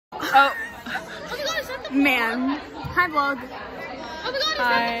Oh. Man. Hi, vlog. Oh my god,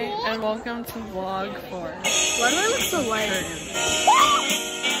 Hi, cool? and welcome to vlog 4. Why do I look so white?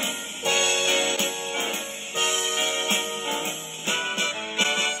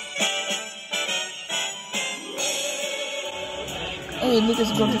 Hey,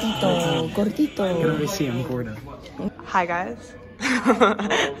 niggas gordito, gordito. Let me see, I'm Gordo. Hi, guys.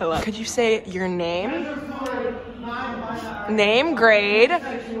 Hello. Could you say your name? Name, grade.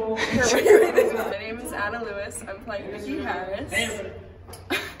 My name is Anna Lewis. I'm playing Vicky Harris.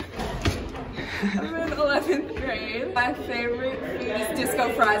 I'm in 11th grade. My favorite food is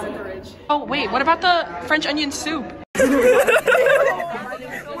disco fries at the Ridge. Oh, wait, what about the French onion soup? Where's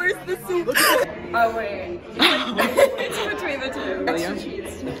the soup? Oh, wait. It's between the two. Extra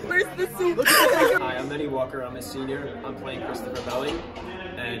cheese. Where's the soup? Hi, I'm Eddie Walker. I'm a senior. I'm playing Christopher Belling.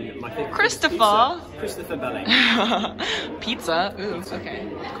 And my favorite Christopher? Pizza. Christopher Belling. Pizza? Ooh, okay.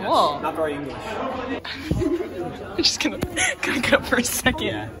 Cool. Yes, not very English. I'm just gonna get up for a second.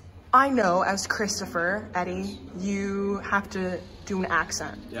 Yeah. I know as Christopher, Eddie, you have to do an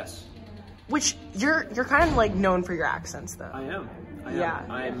accent. Yes. Which you're kind of like known for your accents though. I am. Yeah.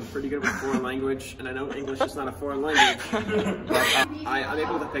 I'm pretty good with foreign language, and I know English is not a foreign language, but I'm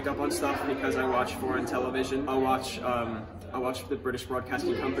able to pick up on stuff because I watch foreign television. I watch the British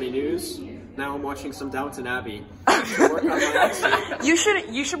Broadcasting Company news. Now I'm watching some Downton Abbey. To work on my accent. You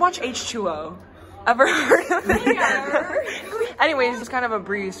should watch H2O. Ever heard of it? Anyways, it's kind of a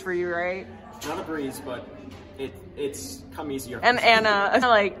breeze for you, right? Not a breeze, but it's come easier. And Anna,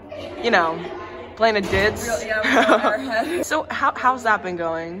 like, you know, playing a dids. Yeah, so how's that been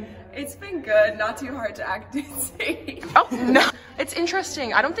going? It's been good, not too hard to act and sing. Oh, no. It's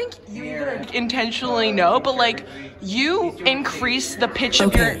interesting. I don't think you even intentionally know, but like, you increase the pitch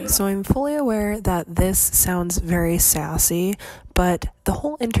of your... So I'm fully aware that this sounds very sassy, but the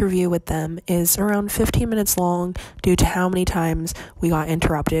whole interview with them is around 15 minutes long due to how many times we got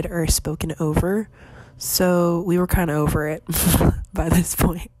interrupted or spoken over. So we were kind of over it by this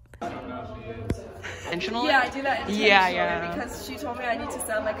point. Intentionally? Yeah, I do that intentionally. Yeah. Because she told me I need to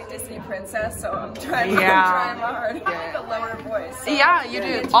sound like a Disney princess, so I'm trying my hard. I have a lower voice. So yeah, you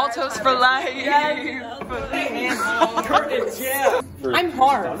do. Altos for life. I'm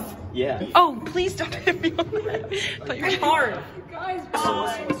hard. Yeah. Oh, please don't hit me on that. But you're hard. Guys,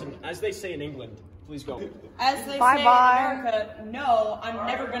 Listen, as they say in England, please go. as they say Bye. in America, no, I'm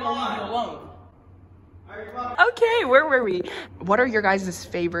never gonna leave you alone. Okay, where were we? What are your guys'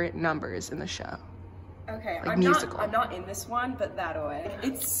 favorite numbers in the show? Okay, Like I'm musical. not in this one, but that way.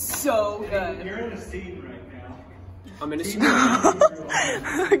 It's so good. You're in a scene right now. I'm in a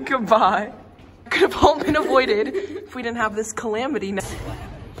Goodbye. Could have all been avoided if we didn't have this calamity now.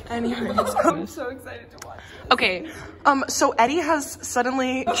 Anyways, I'm so excited to watch it. okay, so Eddie has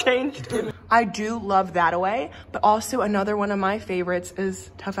suddenly changed. I do love That Away, but also another one of my favorites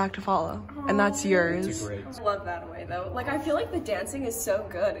is Tough Act to Follow, and that's yours. I love That Away though. Like I feel like the dancing is so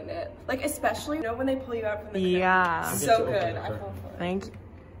good in it. Like especially when they pull you out from the crib. Yeah. So good. I fall for it. Thank you.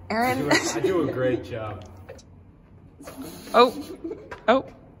 Aaron. I do a great job. Oh.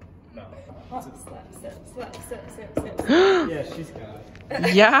 Slap. Yeah, she's got it.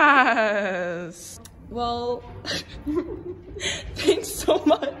 Yes. Well, thanks so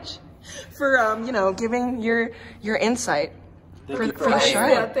much for giving your insight for the show.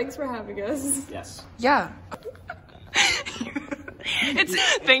 Yeah, thanks for having us. Yes. Yeah.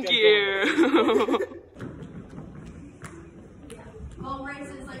 Thank you. All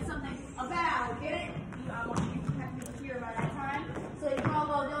races like something about, get it? I want you to have to hear by that time. So you all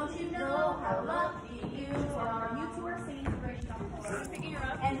go, don't you know how lucky you are? You two are singing great stuff.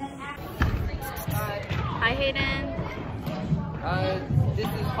 And then Hi Hayden. This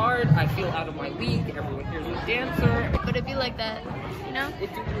is hard. I feel out of my league. Everyone here's a dancer. But it'd be like that, you know?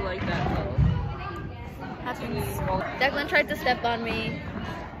 It do be like that though. Happens. Declan tried to step on me.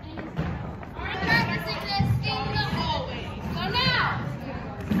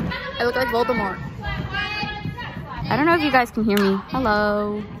 I look like Voldemort. I don't know if you guys can hear me.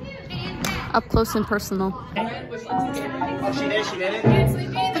 Hello. Up close and personal. Oh, she did it?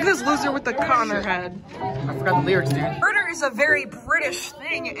 Look at this loser with the cut on her head. I forgot the lyrics, dude. Murder is a very British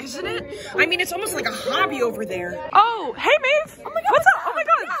thing, isn't it? I mean, it's almost like a hobby over there. Oh, hey, Maeve. Oh my God. What's up? Oh my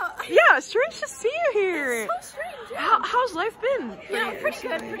God. Yeah, strange to see you here. So strange. How's life been? Yeah, pretty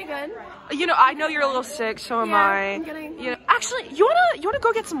good. You know, I know you're a little sick, so am I. I'm getting... You know, actually, you wanna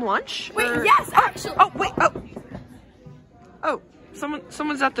go get some lunch? Wait, Or... yes, actually. Oh,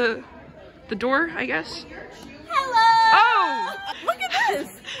 someone's at the door, I guess. Hello. Oh, Look at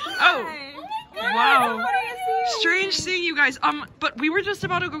this. oh. Hi. Oh my Wow. Strange seeing you guys. But we were just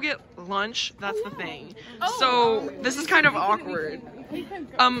about to go get lunch. That's the thing. So this is kind of awkward.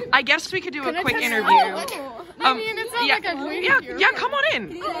 I guess we could do a quick interview. I mean, it's not like a yeah, come on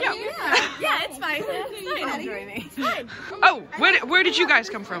in. Yeah, it's fine. It's fine. Oh, where did you guys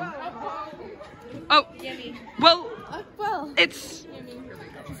come from? Oh, well, it's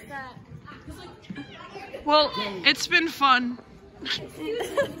been fun.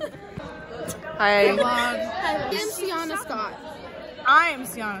 Hi. I'm Sienna Scott. I am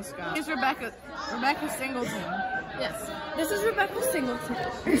Sienna Scott. This is Rebecca Singleton. Yes. This is Rebecca Singleton.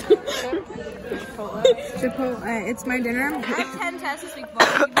 Chipotle. It's my dinner. I had 10 tests this week,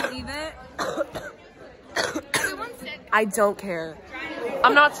 Bob. Can you believe it? I don't care.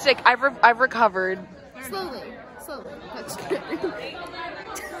 I'm not sick. I've recovered. Slowly. That's good.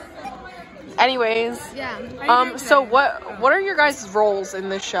 Anyways, yeah. So what are your guys' roles in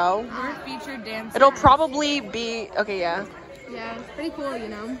this show? We're featured dancers. It'll probably be yeah. Yeah, it's pretty cool, you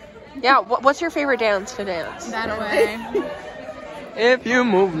know. Yeah. What's your favorite dance to dance? That away. If you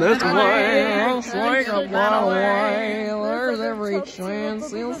move this way, I'll swing up that way. There's every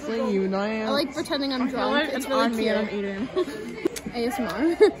chance you'll see you dance. I like pretending I'm drunk. It's really on me cute. and I'm eating.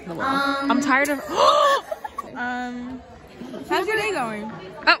 ASMR. I'm tired of. How's your day going?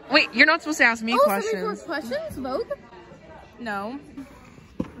 Oh wait, you're not supposed to ask me questions. Questions, Vogue? No.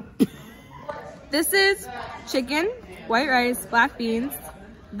 This is chicken, white rice, black beans,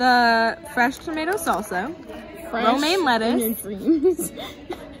 the fresh tomato salsa, romaine lettuce,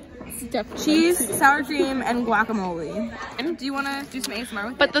 cheese, sour cream, and guacamole. And do you want to do some ASMR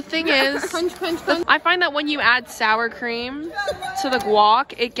with But the thing is, Crunch. I find that when you add sour cream to the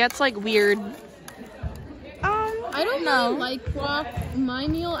guac, it gets like weird. I don't know. Like guac, my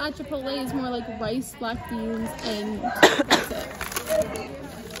meal at Chipotle is more like rice, black beans, and that's it.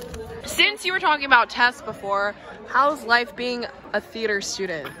 Since you were talking about tests before, how's life being a theater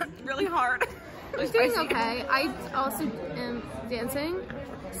student? Really hard. It's doing okay. I also am dancing,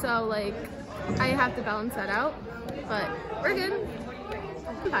 so like I have to balance that out. But we're good.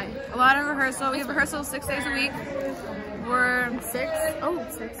 Hi. A lot of rehearsal. We have rehearsal 6 days a week. We're 6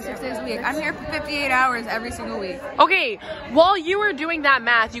 days a week. I'm here for 58 hours every single week. Okay, while you were doing that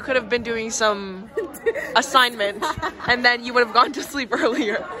math, you could have been doing some assignment, and then you would have gone to sleep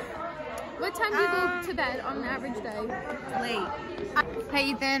earlier. What time do you go to bed on an average day? Late. Hey,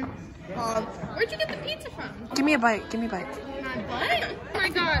 Ethan. Where'd you get the pizza from? Give me a bite. Give me a bite. What? Oh my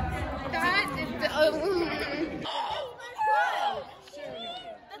god. That is That's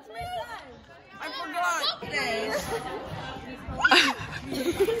my son. I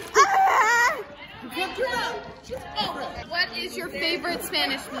forgot. What is your favorite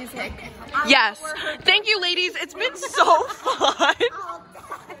Spanish music? Yes. Thank you, ladies. It's been so fun.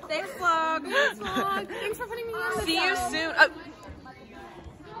 Thanks, vlog. Thanks for putting me on. See you soon.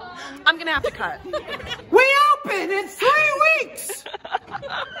 I'm gonna have to cut. We open in 3 weeks!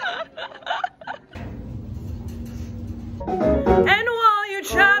 And while you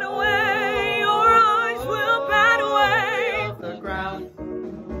chat away, your eyes will bat away. Off the ground,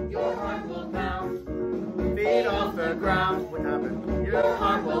 your heart will pound. Feet off the ground. What happened? Your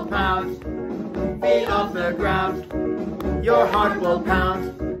heart will pound. Feet off the ground. Your heart will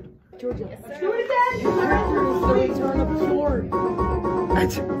pound. Georgia. Do it again. Turn up the sword.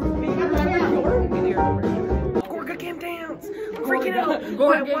 Gorga can't dance. I'm freaking out.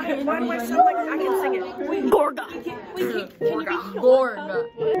 Why do I sound like I can sing it? Gorga. Gorga.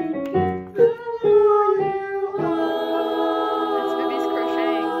 That's Vivi's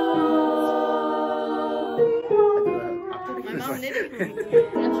crocheting. My mom knitted.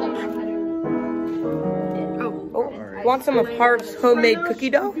 Want some of Harv's homemade cookie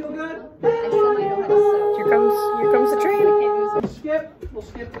dough? Here comes the train. We'll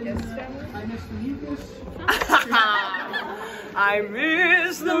skip the I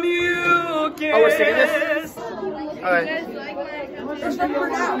miss the mucus. Oh, we're singing this? Alright.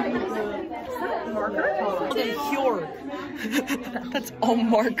 Pure. That's all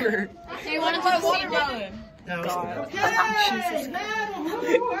marker. Do you want to put watermelon? No.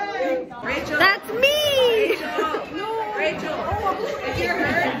 Rachel. That's me. Rachel. If you're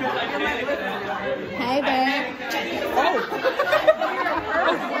hurt, you're my boyfriend. Hey, babe.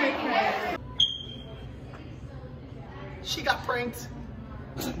 She got pranked.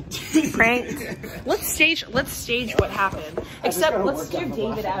 Pranked. Let's stage what happened. Except let's give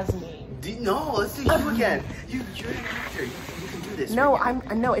David as me. No, let's do you again. You're an actor. You can do this. No,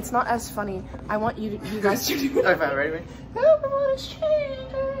 no, it's not as funny. I want you guys to do it. Okay, ready?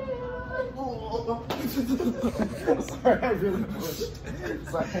 Sorry, I really pushed.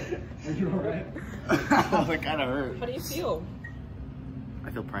 Sorry. Are you alright? That kind of hurt. How do you feel? I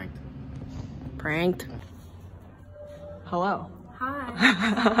feel pranked. Pranked? Hello.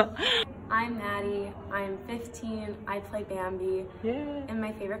 Hi. I'm Maddie. I'm 15. I play Bambi. Yeah. And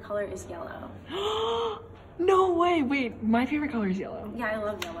my favorite color is yellow. No way. Wait, my favorite color is yellow. Yeah, I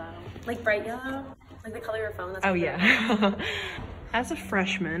love yellow. Like bright yellow. Like the color of your phone. That's oh yeah. As a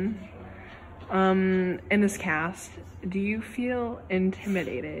freshman, in this cast, do you feel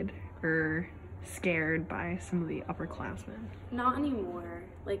intimidated or scared by some of the upperclassmen? Not anymore.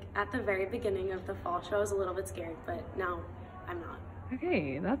 Like at the very beginning of the fall show, I was a little bit scared, but now I'm not.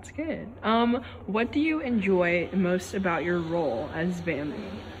 Okay, that's good. What do you enjoy most about your role as Bambi?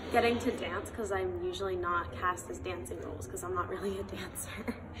 Getting to dance, because I'm usually not cast as dancing roles because I'm not really a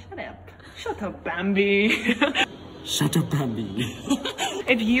dancer. Shut up. Shut up, Bambi. Shut up, Bambi.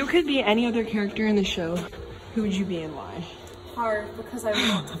 If you could be any other character in the show, who would you be and why? Hard, because I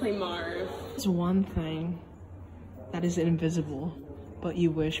want to play Marv. There's one thing that is invisible, but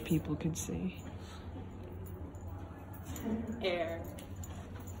you wish people could see. Air.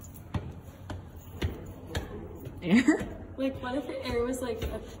 Air? Like, what if air was like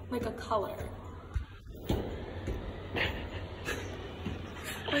a color?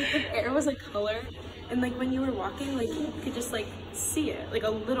 Like, if air was a color, and like when you were walking, like you could just like see it, like a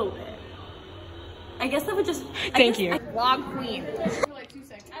little bit. I guess that would just. Thank you. Vlog queen.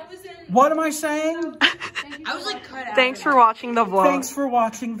 What am I saying? I was like cut out. Thanks for watching the vlog. Thanks for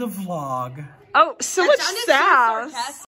watching the vlog. Oh, so much sass.